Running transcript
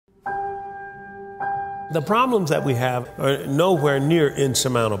The problems that we have are nowhere near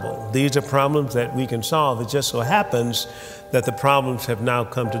insurmountable. These are problems that we can solve. It just so happens that the problems have now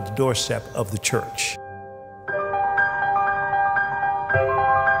come to the doorstep of the church.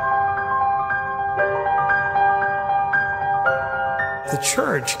 The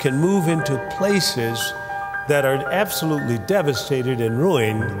church can move into places that are absolutely devastated and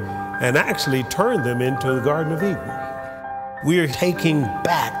ruined and actually turn them into the Garden of Eden. We are taking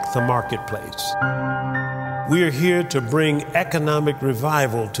back the marketplace. We are here to bring economic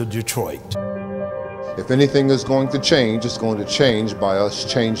revival to Detroit. If anything is going to change, it's going to change by us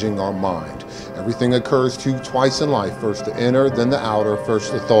changing our mind. Everything occurs to you twice in life, first the inner, then the outer,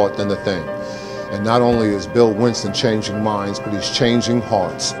 first the thought, then the thing. And not only is Bill Winston changing minds, but he's changing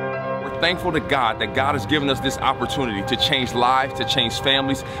hearts. We're thankful to God that God has given us this opportunity to change lives, to change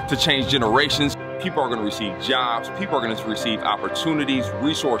families, to change generations. People are going to receive jobs, people are going to receive opportunities,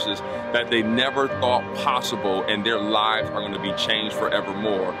 resources that they never thought possible, and their lives are going to be changed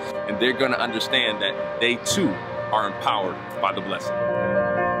forevermore. And they're going to understand that they too are empowered by the blessing.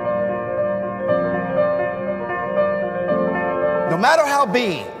 No matter how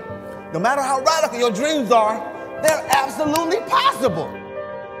big, no matter how radical your dreams are, they're absolutely possible.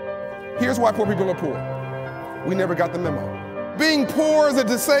 Here's why poor people are poor. We never got the memo. Being poor is a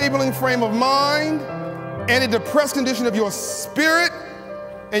disabling frame of mind and a depressed condition of your spirit,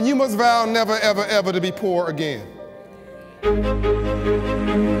 and you must vow never, ever, ever to be poor again.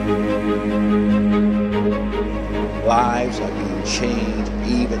 Lives are being changed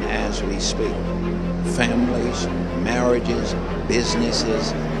even as we speak. Families, marriages,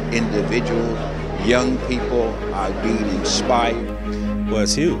 businesses, individuals, young people are being inspired. Well,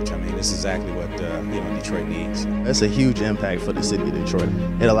 it's huge. I mean, this is exactly what Detroit needs. That's a huge impact for the city of Detroit.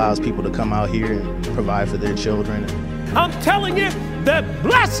 It allows people to come out here and provide for their children. I'm telling you, the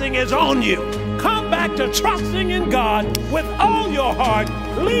blessing is on you. Come back to trusting in God with all your heart.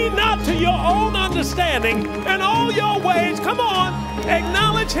 Lean not to your own understanding and all your ways. Come on,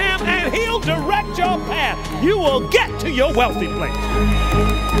 acknowledge Him and He'll direct your path. You will get to your wealthy place.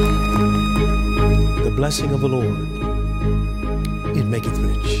 The blessing of the Lord, it maketh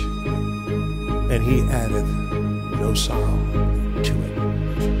rich, and He addeth no sorrow to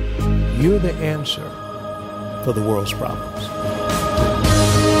it. You're the answer for the world's problems.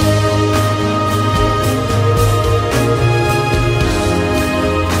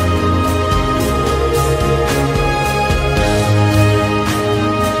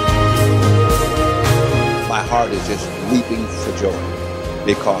 My heart is just leaping for joy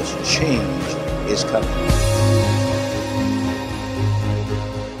because change is coming.